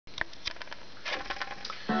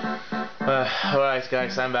Alright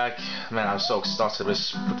guys, I'm back. Man, I'm so exhausted with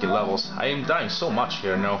these freaking levels. I am dying so much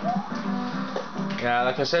here now. Yeah,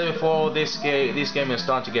 like I said before, this game is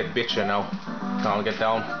starting to get bitchier now. Can't get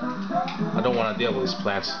down. I don't want to deal with these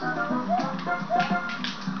plants.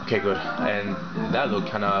 Okay, good. And that looked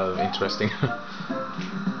kind of interesting. Come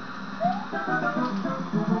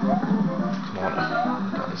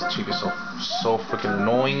on. God, this chief is so freaking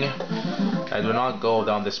annoying. I do not go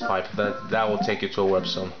down this pipe. That will take you to a warp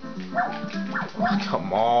zone. Oh,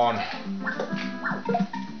 come on.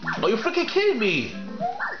 Are you freaking kidding me?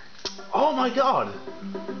 Oh my god.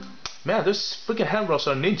 Man, those freaking handbros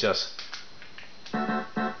are ninjas.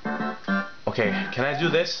 Okay, can I do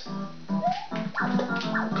this?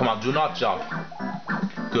 Come on, do not jump.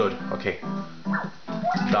 Good, okay.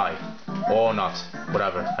 Die. Or not.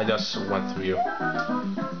 Whatever. I just went through you.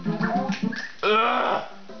 Ugh!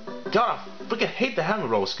 God, I freaking hate the hammer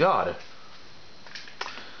rolls. God.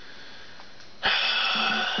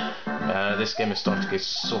 This game is starting to get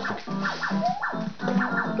so freaking...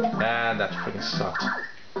 And that freaking sucked.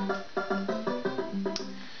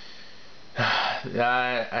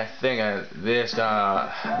 I think this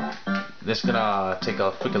gonna take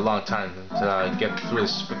a freaking long time to get through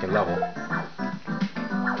this freaking level.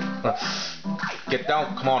 Get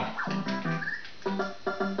down, come on.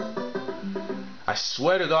 I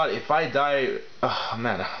swear to God, if I die, oh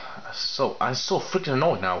man, I'm so freaking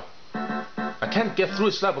annoyed now. I can't get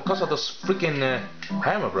through this level because of those freaking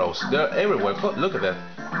hammer bros. They're everywhere. Look at that,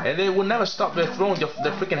 and they will never stop throwing their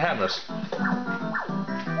freaking hammers.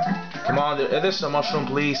 Come on, there's a mushroom,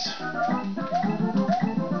 please.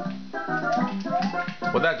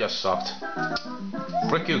 Well, that just sucked.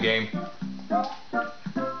 Frick you, game.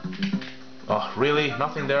 Oh, really?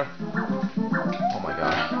 Nothing there? Oh my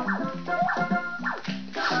god.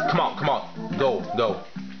 Come on, come on. Go, go.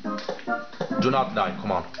 Do not die,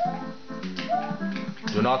 come on.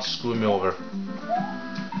 Do not screw me over.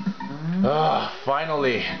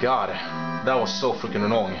 Finally. God, that was so freaking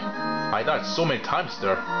annoying. I died so many times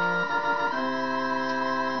there.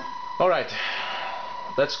 Alright.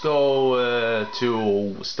 Let's go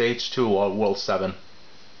to stage 2 or world 7.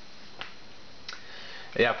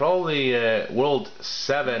 Yeah, probably world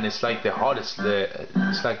 7 is like the hardest.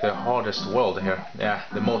 It's like the hardest world here. Yeah,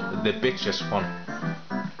 the bitchiest one.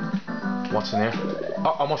 What's in here?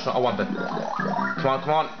 Oh, almost. I want that. Come on,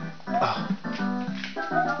 come on.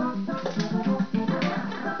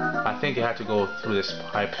 I think I had to go through this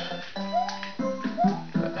pipe.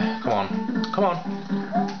 Come on, come on.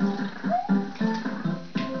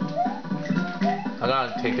 I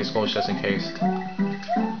gotta take this gold just in case.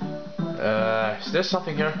 Is there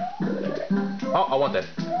something here? Oh, I want that.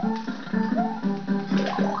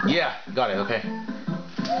 Yeah, got it. Okay.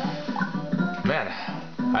 Man,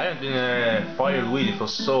 I haven't been Fire Luigi for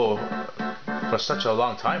such a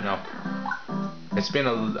long time now. It's been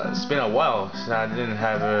a while since I didn't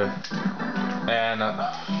have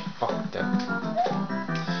fuck that.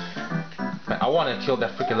 Man, I want to kill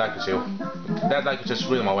that freaking Lakitu. That Lakitu is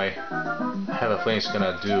really my way. I have a feeling he's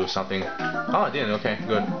gonna do something. Oh, I didn't. Okay,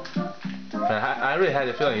 good. I really had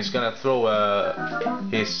a feeling he's gonna throw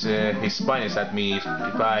his spines at me if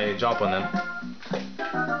I jump on them.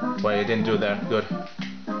 But he didn't do that. Good.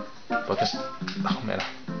 Focus. Oh man.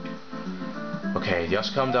 Okay,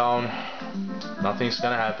 just calm down. Nothing's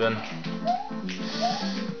gonna happen.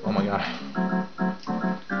 Oh my god.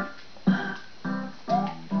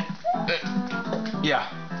 Yeah.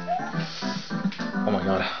 Oh my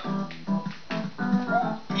god.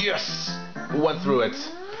 Yes! Went through it.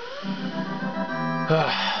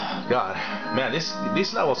 God. Man,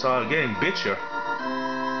 these levels are getting bitchier.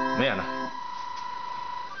 Man.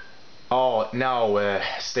 Oh, now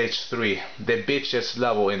stage 3. The bitchiest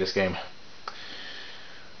level in this game.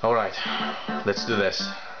 Alright, let's do this.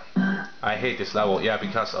 I hate this level, yeah,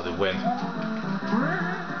 because of the wind.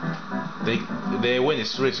 The wind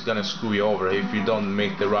is really gonna screw you over if you don't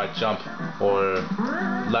make the right jump or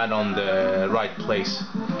land on the right place.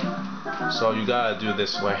 So you gotta do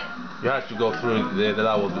this way. You have to go through the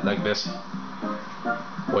level like this.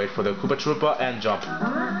 Wait for the Koopa Troopa and jump.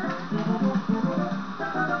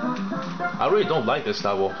 I really don't like this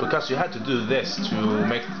level because you had to do this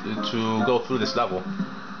to go through this level.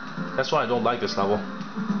 That's why I don't like this level.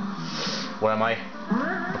 Where am I?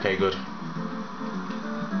 Okay, good.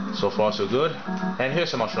 So far so good. And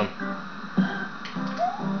here's a mushroom.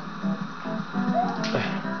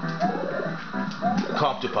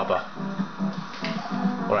 Come to Papa.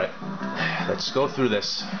 Alright. Let's go through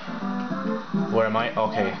this. Where am I?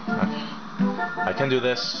 Okay. I can do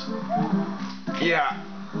this. Yeah.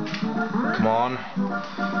 Come on.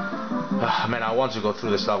 Man, I want to go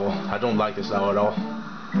through this level. I don't like this level at all.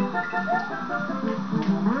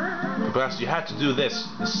 Because you had to do this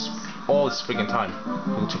all this freaking time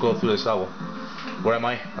to go through this level. Where am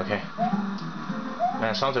I? Okay.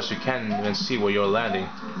 Man, sometimes you can't even see where you're landing.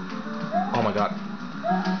 Oh my god.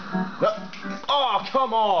 Oh,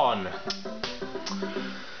 come on!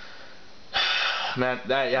 Man,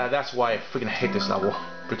 that's why I freaking hate this level.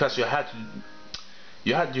 Because you had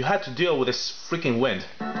to deal with this freaking wind.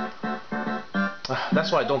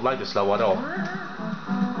 That's why I don't like this level at all.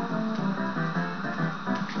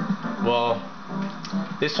 Well,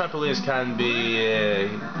 these trampolines can be a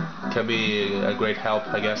great help,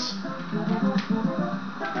 I guess.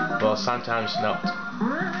 Well, sometimes no.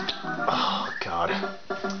 Oh god.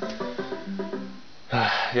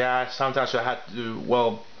 Yeah, sometimes you had to.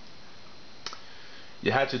 Well,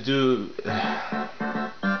 you had to do.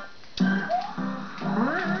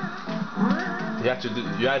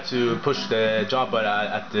 You had to push the jump button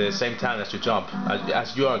at the same time as you jump,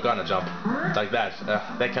 as you are gonna jump, like that.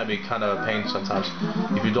 That can be kind of a pain sometimes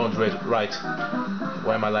if you don't do it right.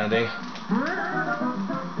 Where am I landing?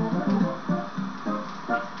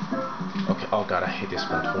 Okay. Oh god, I hate these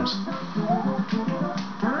platforms.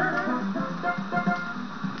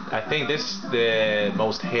 I think this is the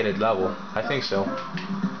most hated level. I think so,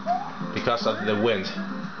 because of the wind.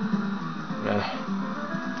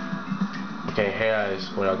 Okay, here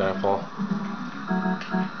is where I'm gonna fall.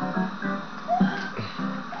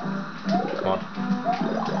 Come on.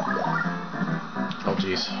 Oh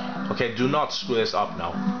jeez. Okay, do not screw this up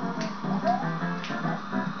now.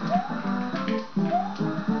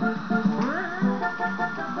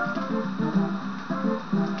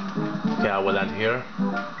 Okay, I will land here.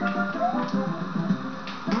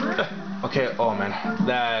 Okay, oh man,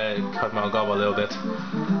 that cut my gob a little bit,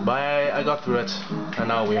 but I got through it, and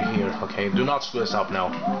now we're here. Okay, do not screw this up now.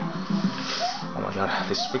 Oh my god,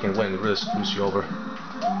 this freaking wind really screws you over.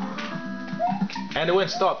 And the wind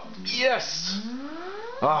stopped. Yes!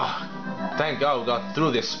 Ah, thank God we got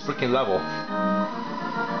through this freaking level.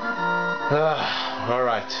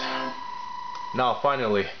 Alright. Now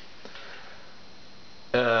finally.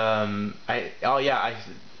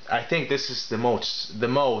 I think this is the most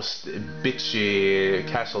bitchy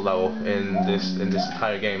castle level in this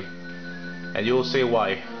entire game, and you'll see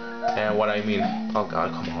why and what I mean. Oh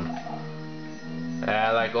god, come on!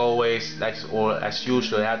 Like always, or as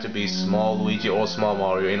usual, it had to be small Luigi or small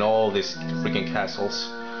Mario in all these freaking castles.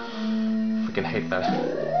 Freaking hate that.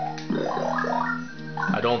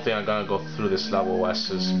 I don't think I'm gonna go through this level as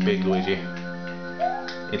this big Luigi.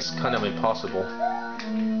 It's kind of impossible.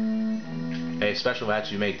 Especially when I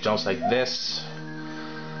actually make jumps like this.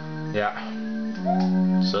 Yeah.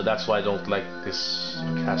 So that's why I don't like these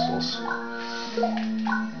castles.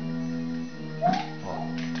 Well,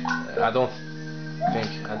 I don't think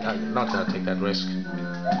I'm not gonna take that risk.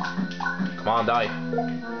 Come on, die.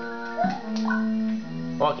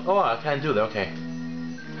 Oh, I can't do that. Okay.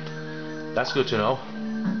 That's good to know.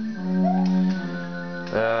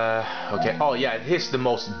 Okay. Oh yeah, here's the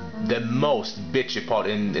most bitchy part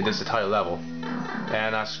in this entire level,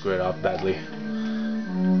 and I screwed up badly.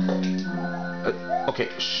 Okay,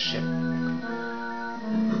 shit.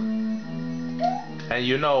 And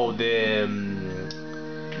you know the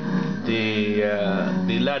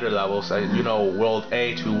ladder levels. You know, World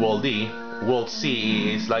A to World D. World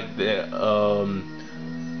C is like the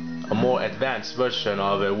a more advanced version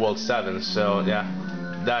of World 7. So yeah.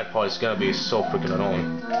 That part is gonna be so freaking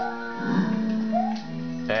annoying,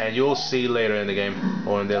 and you'll see later in the game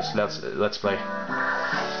or in this let's play.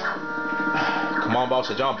 Come on,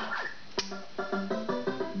 Bowser, jump!